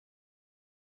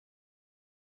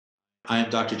I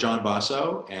am Dr. John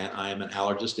Bosso, and I am an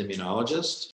allergist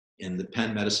immunologist in the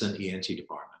Penn Medicine ENT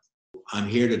department. I'm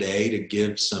here today to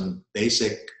give some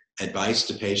basic advice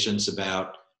to patients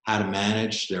about how to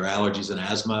manage their allergies and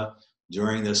asthma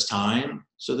during this time.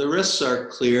 So the risks are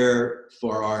clear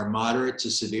for our moderate to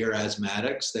severe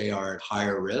asthmatics. They are at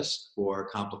higher risk for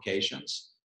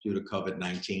complications due to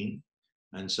COVID-19.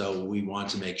 And so we want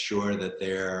to make sure that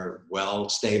they're well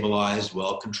stabilized,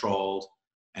 well controlled,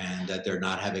 and that they're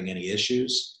not having any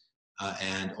issues.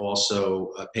 And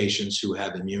also patients who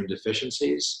have immune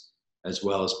deficiencies, as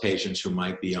well as patients who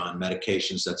might be on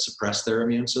medications that suppress their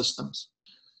immune systems.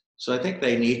 So I think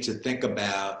they need to think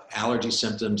about allergy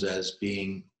symptoms as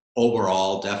being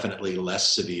overall definitely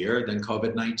less severe than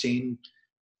COVID-19.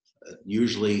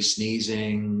 Usually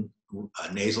sneezing,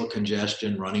 nasal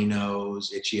congestion, runny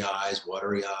nose, itchy eyes,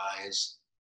 watery eyes,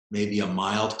 maybe a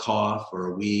mild cough or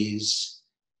a wheeze,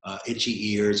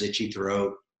 itchy ears, itchy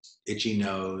throat, itchy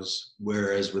nose.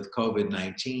 Whereas with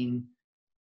COVID-19,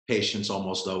 patients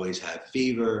almost always have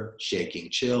fever,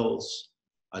 shaking chills,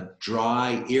 a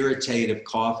dry, irritative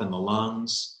cough in the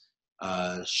lungs,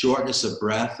 shortness of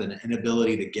breath and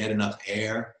inability to get enough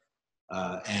air.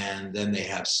 And then they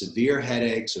have severe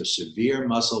headaches or severe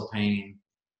muscle pain.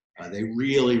 They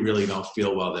really don't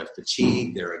feel well. They're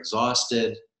fatigued, they're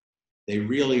exhausted. They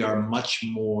really are much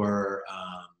more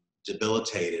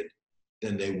debilitated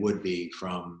than they would be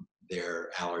from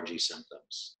their allergy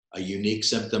symptoms. A unique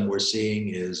symptom we're seeing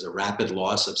is a rapid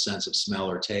loss of sense of smell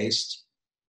or taste,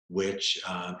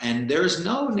 and there's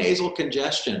no nasal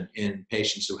congestion in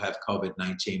patients who have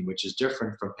COVID-19, which is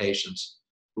different from patients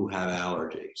who have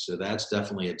allergies. So that's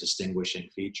definitely a distinguishing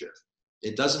feature.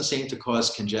 It doesn't seem to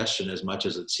cause congestion as much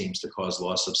as it seems to cause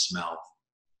loss of smell.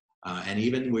 And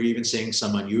we're even seeing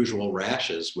some unusual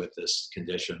rashes with this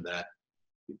condition, that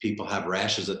people have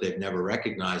rashes that they've never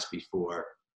recognized before.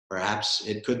 Perhaps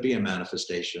it could be a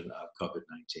manifestation of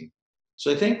COVID-19.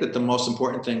 So I think that the most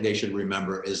important thing they should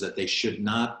remember is that they should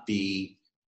not be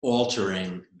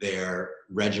altering their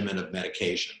regimen of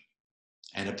medication.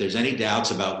 And if there's any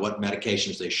doubts about what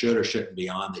medications they should or shouldn't be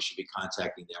on, they should be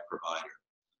contacting their provider.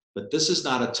 But this is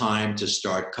not a time to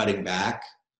start cutting back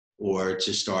or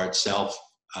to start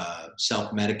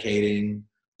self-medicating.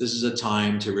 This is a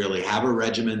time to really have a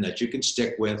regimen that you can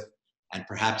stick with, and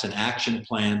perhaps an action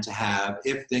plan to have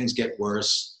if things get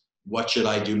worse. What should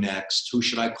I do next? Who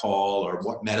should I call? Or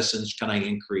what medicines can I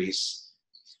increase,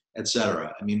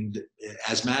 etc. I mean,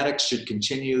 asthmatics should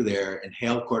continue their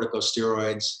inhaled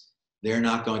corticosteroids. They're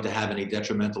not going to have any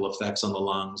detrimental effects on the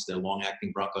lungs. They're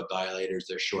long-acting bronchodilators.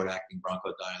 They're short-acting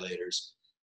bronchodilators.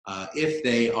 If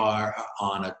they are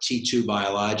on a T2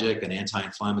 biologic, an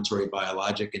anti-inflammatory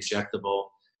biologic injectable,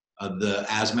 the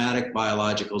asthmatic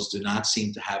biologicals do not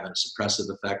seem to have a suppressive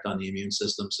effect on the immune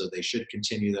system, so they should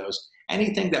continue those.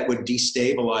 Anything that would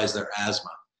destabilize their asthma.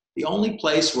 The only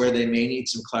place where they may need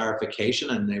some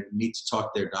clarification and they need to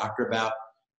talk to their doctor about,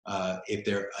 if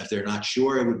they're not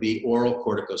sure, it would be oral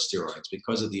corticosteroids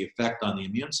because of the effect on the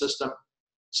immune system.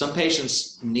 Some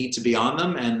patients need to be on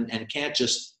them and can't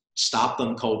just stop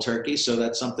them cold turkey, so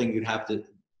that's something you'd have to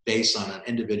base on an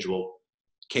individual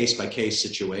case-by-case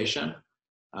situation.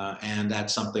 And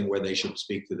that's something where they should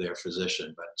speak to their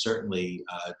physician. But certainly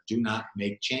do not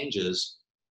make changes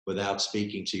without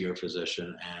speaking to your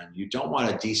physician, and you don't want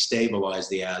to destabilize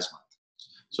the asthma.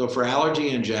 So for allergy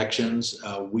injections,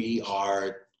 we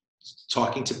are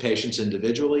talking to patients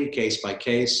individually, case by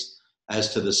case,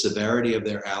 as to the severity of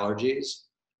their allergies.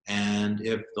 And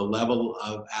if the level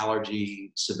of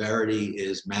allergy severity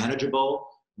is manageable,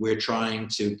 we're trying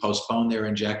to postpone their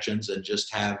injections and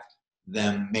just have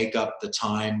them make up the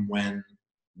time when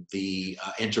the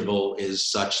interval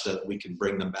is such that we can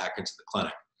bring them back into the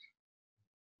clinic.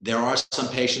 There are some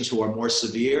patients who are more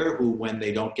severe who, when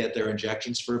they don't get their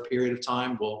injections for a period of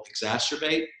time, will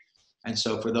exacerbate. And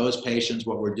so for those patients,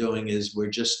 what we're doing is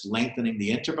we're just lengthening the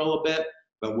interval a bit,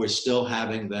 but we're still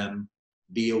having them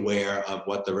be aware of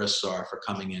what the risks are for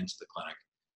coming into the clinic.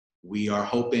 We are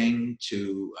hoping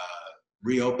to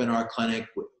reopen our clinic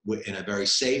in a very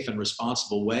safe and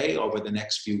responsible way over the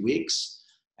next few weeks.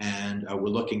 And we're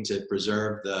looking to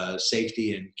preserve the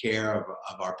safety and care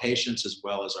of our patients as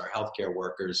well as our healthcare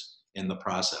workers in the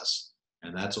process.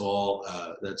 And that's all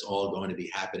going to be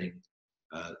happening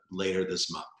later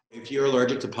this month. If you're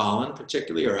allergic to pollen,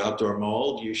 particularly, or outdoor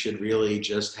mold, you should really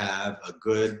just have a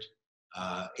good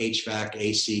HVAC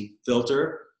AC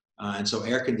filter. And so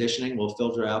air conditioning will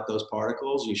filter out those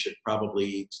particles.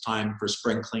 It's time for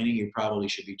spring cleaning. You probably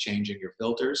should be changing your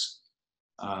filters.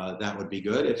 That would be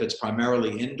good. If it's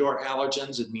primarily indoor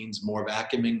allergens, it means more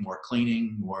vacuuming, more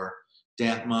cleaning, more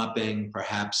damp mopping,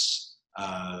 perhaps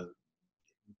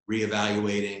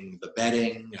reevaluating the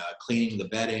bedding, cleaning the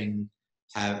bedding,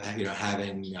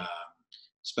 having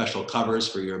special covers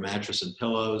for your mattress and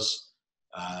pillows.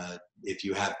 If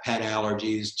you have pet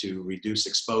allergies, to reduce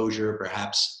exposure,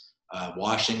 perhaps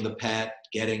washing the pet,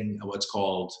 getting what's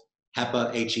called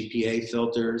HEPA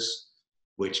filters,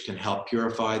 which can help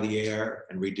purify the air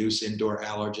and reduce indoor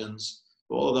allergens.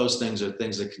 All of those things are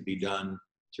things that can be done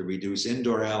to reduce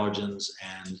indoor allergens.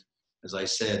 And as I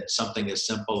said, something as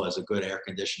simple as a good air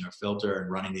conditioner filter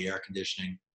and running the air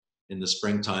conditioning in the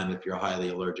springtime, if you're highly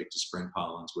allergic to spring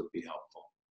pollens, would be helpful.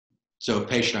 So if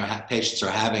patients are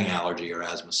having allergy or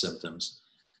asthma symptoms,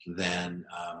 then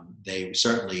they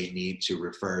certainly need to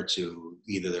refer to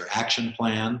either their action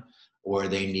plan or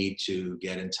they need to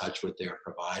get in touch with their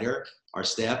provider. Our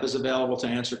staff is available to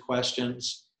answer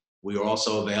questions. We are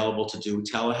also available to do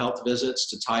telehealth visits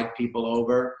to tide people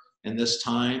over in this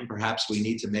time. Perhaps we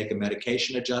need to make a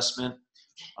medication adjustment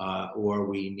or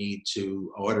we need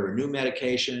to order a new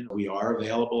medication. We are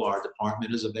available. Our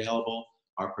department is available.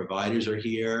 Our providers are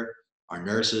here. Our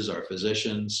nurses, our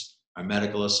physicians, our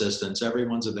medical assistants,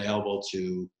 everyone's available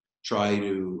to try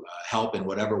to help in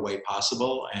whatever way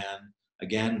possible. And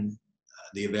again,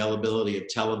 the availability of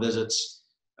televisits,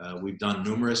 we've done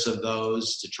numerous of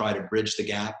those to try to bridge the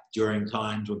gap during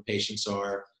times when patients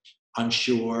are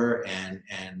unsure and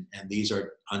these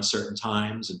are uncertain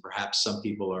times, and perhaps some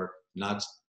people are not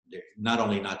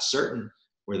only not certain,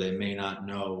 where they may not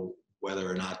know whether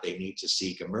or not they need to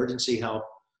seek emergency help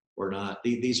or not.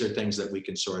 These are things that we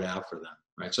can sort out for them,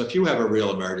 right? So if you have a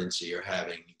real emergency, you're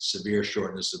having severe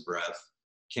shortness of breath,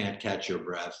 can't catch your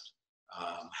breath,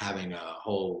 having a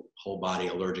whole body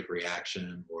allergic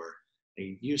reaction, or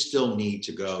you still need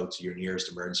to go to your nearest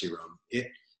emergency room.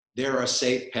 There are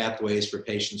safe pathways for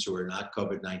patients who are not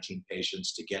COVID-19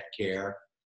 patients to get care,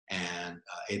 and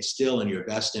it's still in your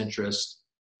best interest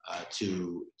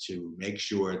to make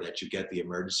sure that you get the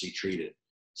emergency treated.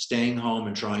 Staying home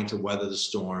and trying to weather the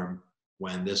storm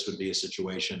when this would be a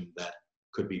situation that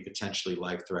could be potentially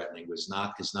life-threatening is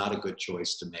not a good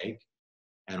choice to make.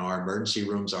 And our emergency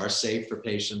rooms are safe for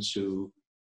patients who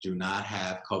do not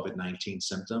have COVID-19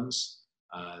 symptoms.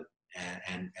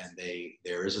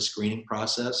 There is a screening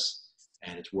process,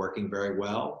 and it's working very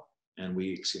well. And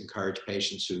we encourage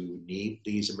patients who need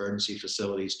these emergency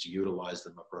facilities to utilize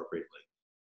them appropriately.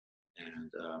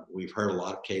 And we've heard a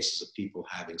lot of cases of people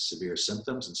having severe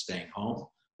symptoms and staying home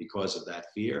because of that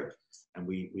fear. And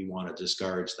we want to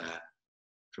discourage that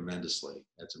tremendously.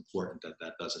 It's important that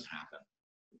that doesn't happen.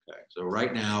 Okay. So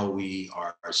right now we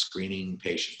are screening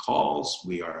patient calls.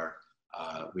 We are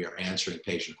answering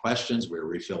patient questions. We're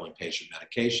refilling patient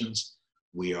medications.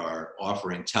 We are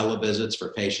offering televisits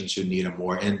for patients who need a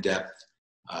more in-depth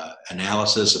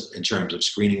analysis in terms of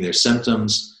screening their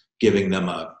symptoms, giving them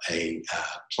a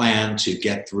plan to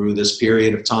get through this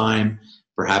period of time,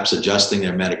 perhaps adjusting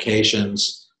their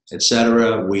medications,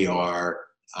 etc. We are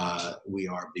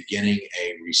beginning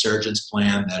a resurgence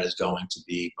plan that is going to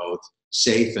be both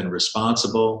safe and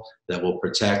responsible, that will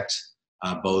protect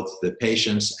both the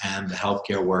patients and the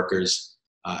healthcare workers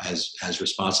as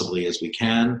responsibly as we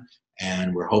can.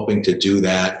 And we're hoping to do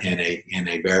that in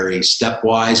a very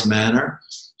stepwise manner.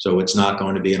 So it's not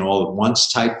going to be an all at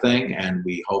once type thing. And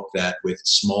we hope that with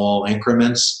small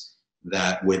increments,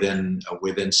 that within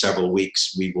several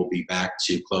weeks, we will be back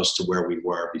to close to where we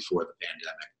were before the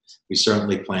pandemic. We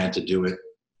certainly plan to do it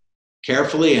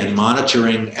carefully and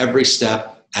monitoring every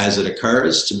step as it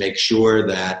occurs to make sure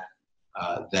that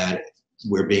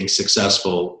we're being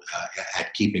successful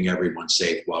at keeping everyone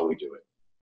safe while we do it.